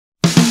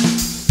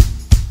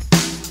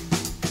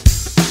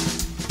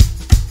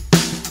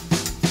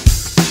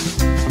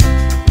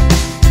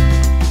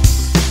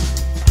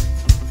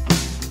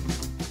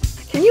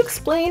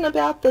explain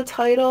about the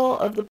title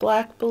of the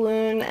black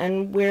balloon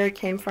and where it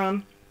came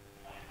from?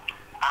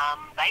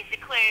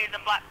 Basically, the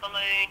black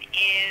balloon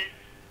is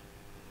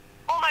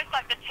almost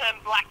like the term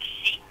black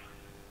sheep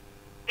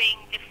being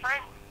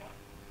different,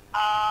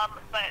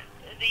 but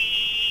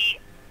the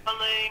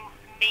balloon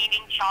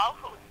meaning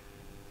childhood.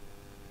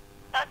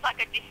 So it's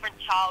like a different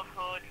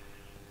childhood,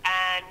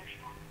 and,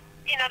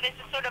 you know, there's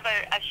a sort of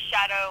a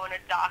shadow and a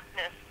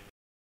darkness.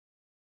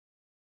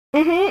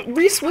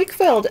 Reese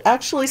Wickfield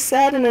actually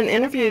said in an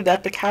interview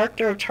that the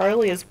character of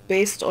Charlie is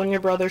based on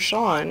your brother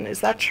Sean. Is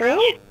that true?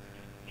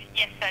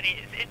 Yes, that is.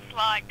 It's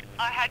like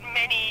I had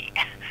many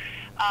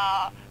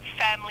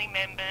family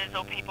members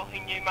or people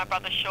who knew my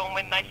brother Sean,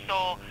 when they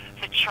saw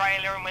the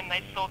trailer and when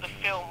they saw the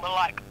film, were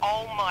like,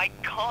 "Oh my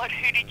God,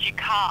 who did you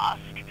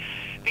cast?"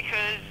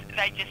 Because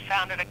they just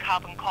found it a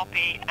carbon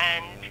copy.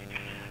 And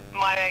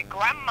my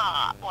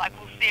grandma, like,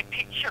 will see a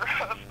picture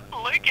of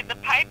Luke in the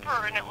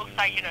paper and it will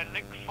say, you know,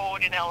 Luke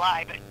Ford in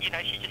LA, but, you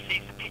know, she just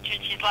sees the picture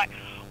and she's like,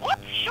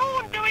 "What's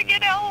Sean doing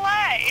in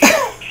LA?"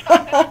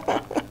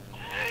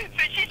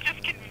 So she's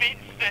just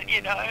convinced that,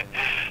 you know,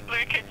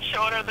 Luke and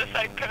Sean are the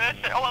same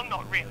person. Oh, well,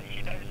 not really.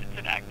 She knows it's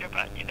an actor,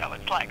 but, you know,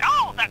 it's like,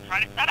 oh, that's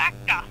right, it's that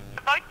actor.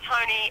 Both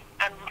Tony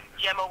and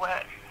Gemma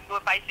were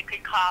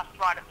basically cast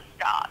right at the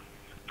start.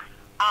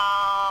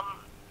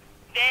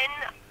 Then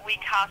we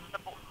cast the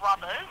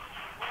brothers.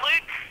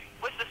 Luke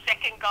was the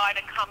second guy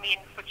to come in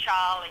for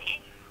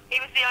Charlie. He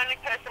was the only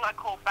person I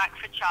called back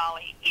for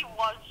Charlie. He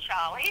was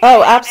Charlie.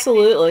 Oh,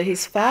 absolutely.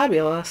 He's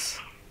fabulous.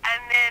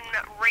 And then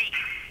Reese,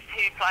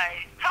 who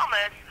plays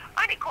Thomas,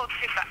 I only called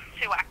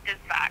two actors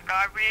back.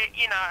 I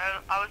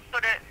was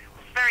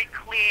very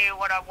clear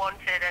what I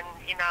wanted, and,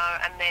 you know,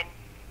 and then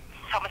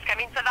Thomas came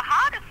in. So the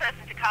hardest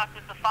person to cast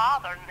was the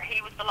father, and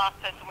he was the last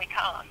person we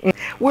cast.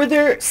 Were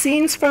there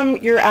scenes from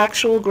your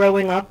actual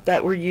growing up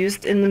that were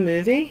used in the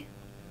movie?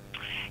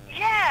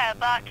 Yeah,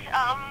 but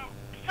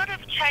sort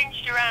of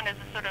changed around, as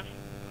I sort of,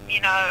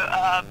 you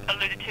know,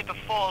 alluded to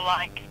before.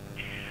 Like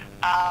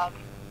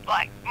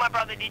my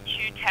brother did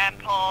chew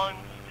tampons,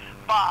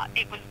 but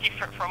it was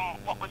different from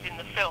what was in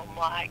the film.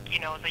 Like, you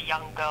know, as a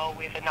young girl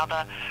with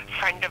another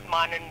friend of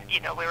mine, and, you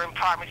know, we were in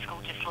primary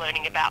school just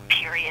learning about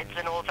periods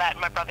and all that,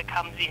 and my brother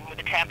comes in with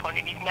a tampon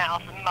in his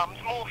mouth, and Mum's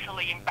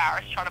mortally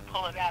embarrassed trying to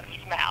pull it out of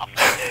his mouth.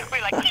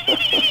 We're like,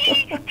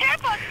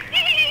 tampon,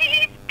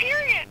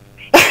 periods,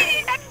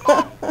 that's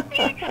Mum.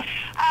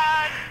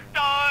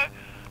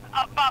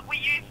 But we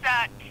use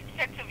that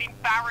sense of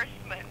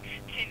embarrassment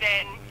to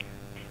then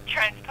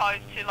transpose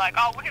to, like,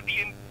 oh, wouldn't it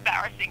be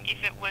embarrassing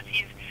if it was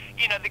his,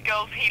 you know, the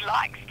girls he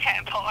likes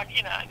tampon,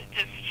 you know, and it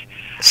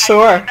just...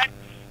 Sure. And that's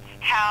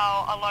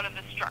how a lot of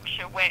the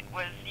structure went,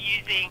 was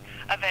using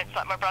events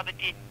like my brother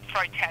did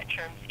throw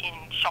tantrums in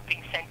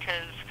shopping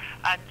centres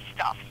and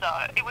stuff. So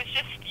it was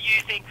just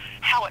using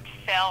how it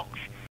felt.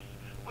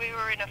 We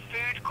were in a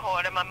food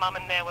court and my mum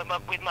and there were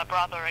with my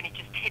brother, and he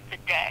just hit the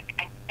deck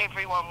and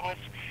everyone was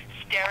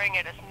staring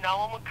at us. No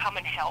one would come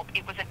and help.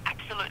 It was an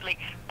absolutely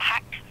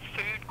packed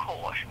food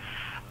court,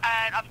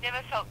 and I've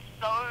never felt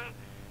so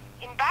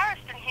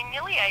embarrassed and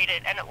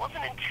humiliated. And it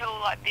wasn't until,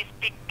 like, this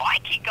big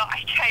bikey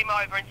guy came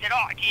over and said,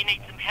 "Oh, do you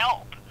need some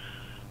help?"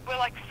 We're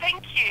like,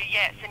 "Thank you,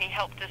 yes," and he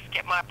helped us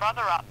get my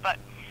brother up. But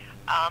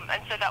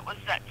and so that was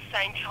that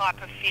same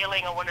type of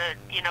feeling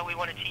we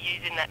wanted to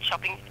use in that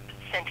shopping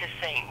centre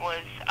scene,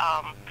 was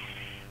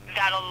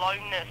that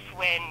aloneness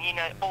when, you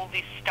know, all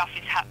this stuff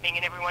is happening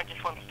and everyone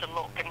just wants to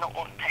look and not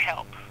want to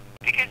help,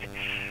 because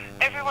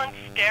everyone's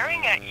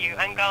staring at you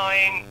and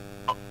going,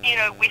 you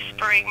know,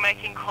 whispering,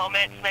 making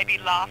comments, maybe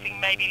laughing,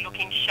 maybe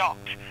looking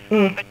shocked.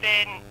 But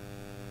then,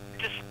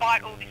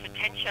 despite all this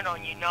attention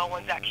on you, no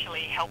one's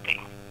actually helping.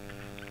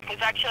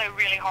 It's actually a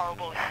really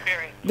horrible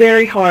experience.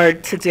 Very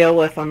hard to deal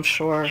with, I'm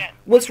sure. Yeah.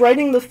 Was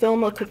writing the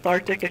film a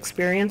cathartic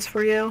experience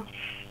for you?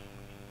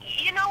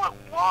 You know, it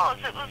was.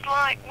 It was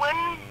like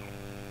when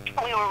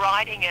we were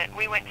writing it,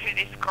 we went through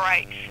this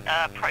great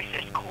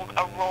process called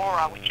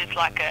Aurora, which is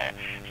like a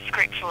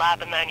script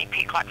lab, and they only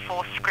pick like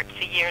 4 scripts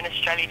a year in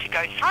Australia to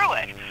go through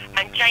it.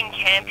 And Jane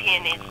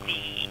Campion is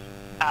the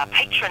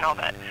patron of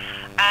it.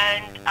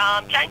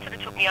 And Jane sort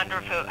of took me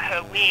under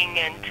her wing,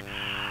 and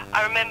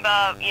I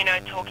remember, you know,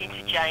 talking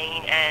to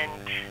Jane, and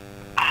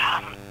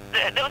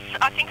there was,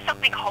 I think,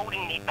 something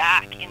holding me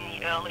back in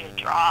the earlier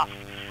drafts.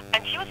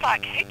 And she was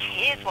like, "Who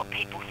cares what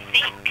people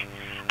think?"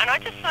 And I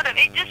just sort of,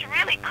 it just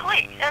really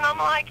clicked. And I'm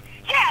like,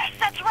 yes,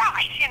 that's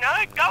right, you know,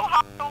 go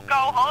home or go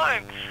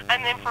home.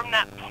 And then from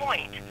that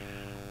point,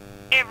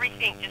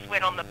 everything just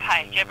went on the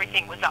page.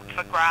 Everything was up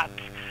for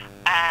grabs.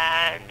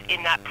 And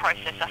in that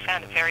process, I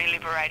found it very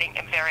liberating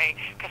and very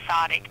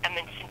cathartic. And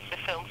then since the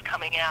film's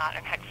coming out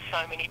and had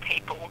so many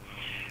people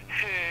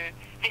who,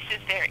 this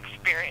is their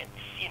experience,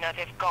 you know,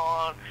 they've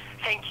gone,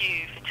 "Thank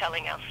you for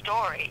telling our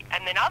story."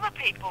 And then other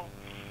people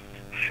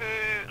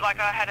who, like,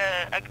 I had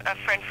a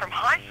friend from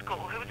high school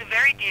who was a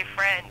very dear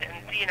friend, and,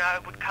 you know,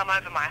 would come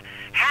over my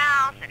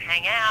house and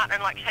hang out,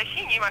 and, like, so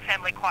she knew my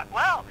family quite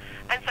well.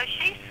 And so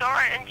she saw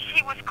it, and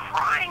she was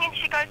crying, and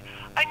she goes,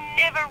 I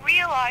never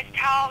realised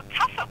how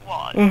tough it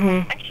was.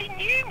 Mm-hmm. And she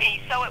knew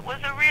me, so it was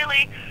a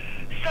really,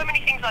 so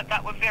many things like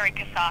that were very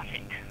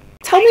cathartic.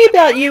 Tell me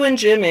about you and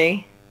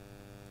Jimmy.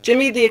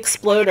 Jimmy the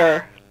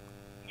Exploder.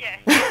 Yes.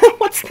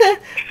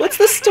 What's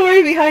the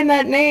story behind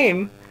that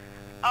name?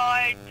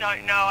 I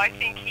don't know.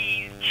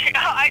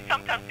 I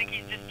sometimes think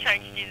he's just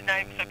changed his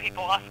name so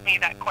people ask me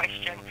that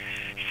question.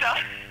 So,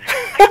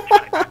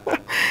 I don't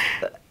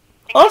know.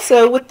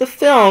 Also, with the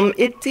film,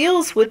 it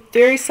deals with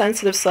very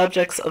sensitive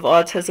subjects of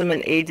autism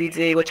and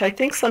ADD, which I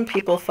think some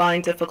people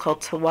find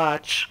difficult to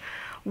watch.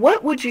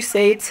 What would you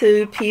say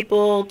to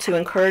people to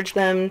encourage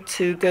them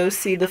to go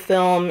see the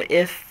film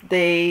if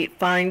they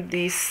find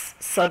these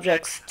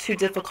subjects too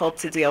difficult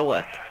to deal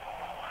with?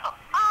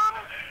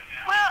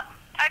 Well,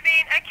 I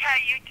mean,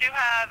 okay, you do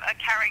have a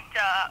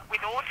character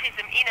with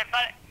autism in it,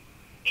 but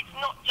it's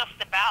not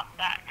just about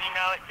that, you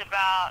know. It's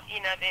about,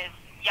 you know, there's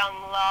young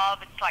love.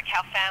 It's like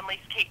how families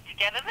keep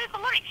together. There's a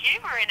lot of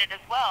humour in it as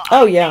well.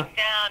 Oh, yeah.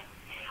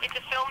 It's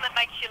a film that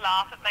makes you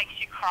laugh, it makes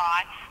you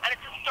cry, and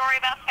it's a story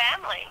about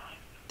family.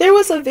 There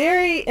was a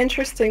very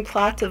interesting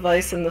plot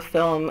device in the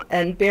film,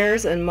 and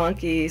bears and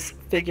monkeys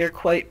figure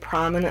quite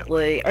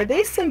prominently. Are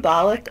they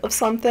symbolic of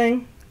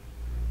something?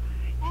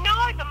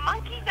 No, the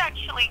monkeys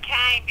actually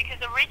came because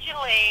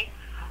originally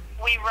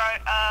we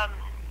wrote,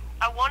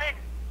 I wanted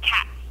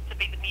Cats to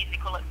be the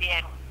musical at the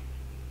end.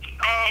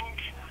 And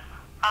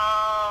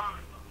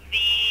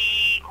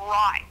the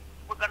rights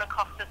were going to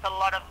cost us a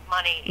lot of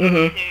money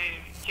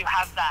to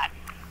have that.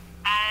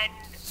 And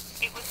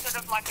it was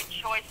sort of like a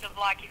choice of,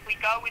 like, if we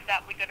go with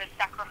that, we're going to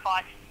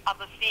sacrifice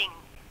other things.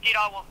 Did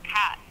I want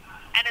cats?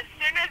 And as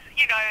soon as,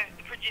 you know,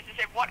 the producer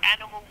said, what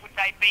animal would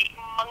they be?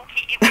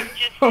 Monkey. It was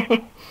just,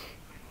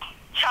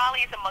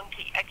 Charlie is a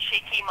monkey, a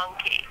cheeky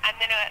monkey. And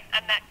then,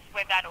 and that's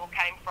where that all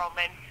came from.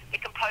 And the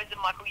composer,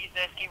 Michael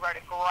Yuzerski, wrote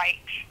a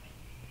great,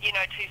 you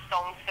know, 2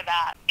 songs for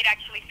that. It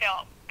actually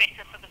felt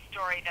better for the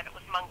story that it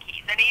was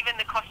monkeys. And even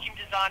the costume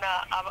designer,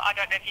 I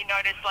don't know if you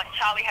noticed, like,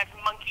 Charlie has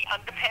monkey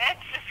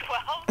underpants as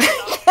well.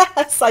 So,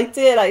 yes, I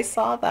did. I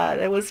saw that.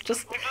 It was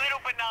just... with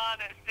little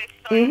bananas. They're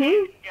so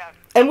cute. Yeah.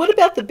 And what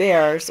about the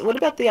bears? What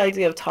about the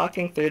idea of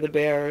talking through the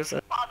bears? Oh,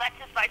 that's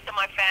just based on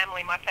my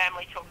family. My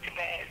family talk to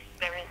bears.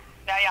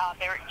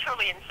 They're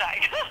truly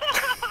insane.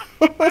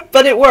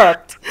 But it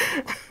worked.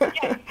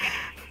 Yes.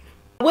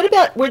 What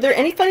about, were there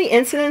any funny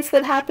incidents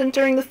that happened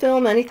during the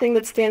film? Anything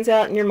that stands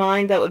out in your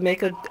mind that would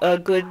make a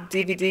good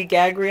DVD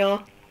gag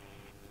reel?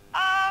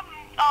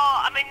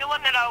 I mean, the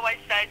one that I always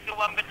say is the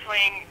one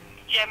between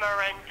Gemma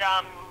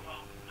and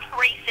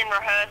Reese in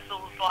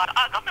rehearsals. Like,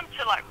 I got them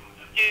to, like,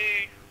 do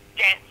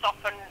dance off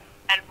and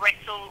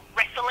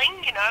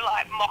wrestling, you know,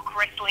 like mock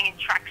wrestling in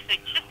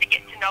tracksuits, just to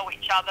get to know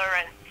each other.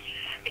 And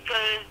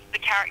because the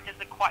characters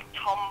are quite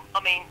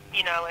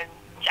you know, and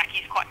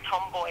Jackie's quite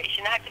tomboyish,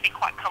 and they had to be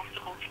quite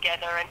comfortable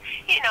together. And,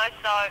 you know,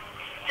 so,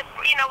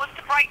 you know, it was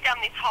to break down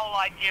this whole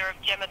idea of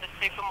Gemma the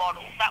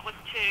supermodel. That was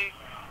to,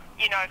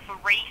 you know, for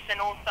Reese and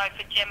also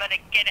for Gemma to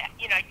get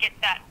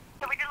that.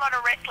 So we did a lot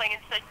of wrestling,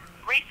 and so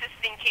Reese is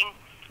thinking,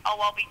 oh,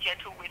 I'll be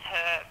gentle with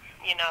her,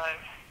 you know,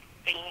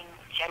 being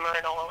Gemma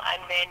and all.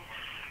 And then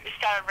we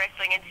started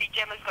wrestling, and see,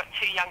 Gemma's got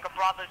 2 younger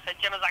brothers, so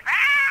Gemma's like,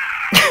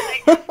 ah! And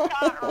they just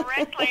start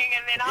wrestling,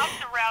 and then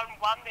after round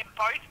 1, they're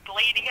both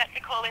bleeding, had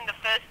to call in the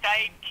first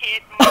aid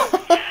kit.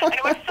 And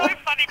it was so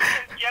funny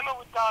because Gemma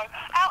would go,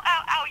 ow,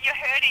 ow, ow, you're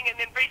hurting, and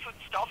then Reese would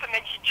stop, and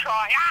then she'd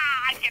try,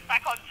 and get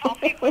back on top.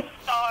 It was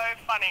so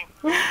funny.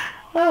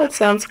 Oh, it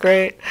sounds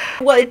great.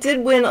 Well, it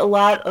did win a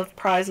lot of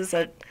prizes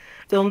at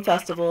film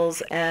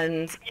festivals,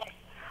 and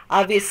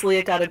obviously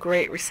it got a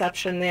great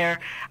reception there.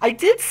 I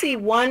did see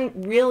one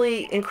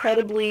really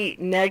incredibly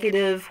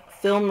negative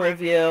film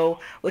review,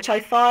 which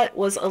I thought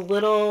was a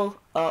little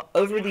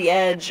over the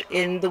edge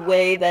in the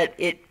way that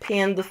it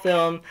panned the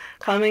film,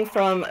 coming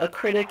from a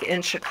critic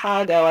in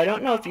Chicago. I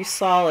don't know if you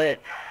saw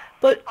it,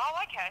 but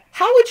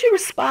how would you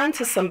respond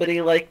to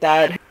somebody like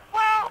that?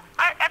 Well,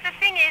 the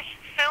thing is,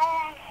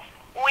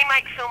 we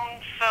make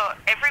films for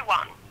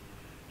everyone.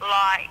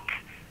 Like,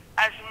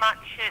 as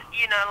much as,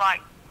 you know, like,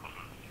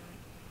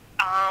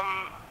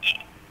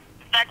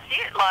 that's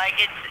it. Like,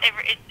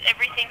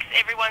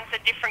 everyone's a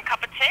different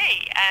cup of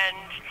tea,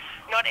 and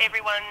not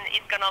everyone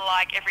is going to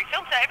like every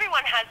film. So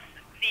everyone has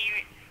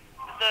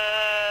the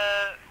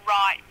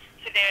right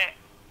to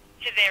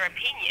their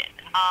opinion.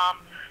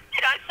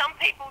 You know, some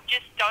people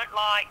just don't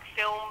like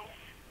films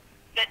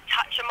that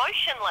touch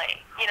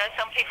emotionally. You know,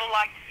 some people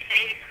like to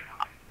see.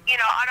 You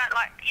know,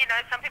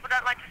 some people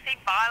don't like to see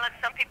violence,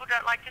 some people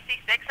don't like to see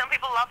sex, some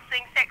people love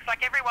seeing sex.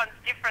 Like, everyone's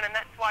different, and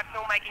that's why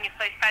filmmaking is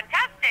so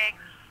fantastic.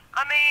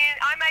 I mean,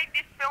 I made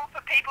this film for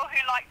people who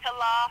like to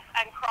laugh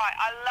and cry.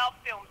 I love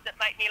films that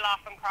make me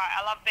laugh and cry.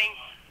 I love being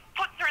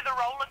put through the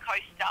roller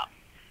coaster.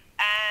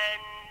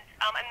 And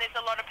there's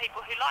a lot of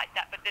people who like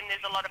that, but then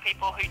there's a lot of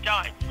people who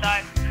don't. So,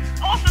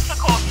 horses for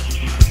courses.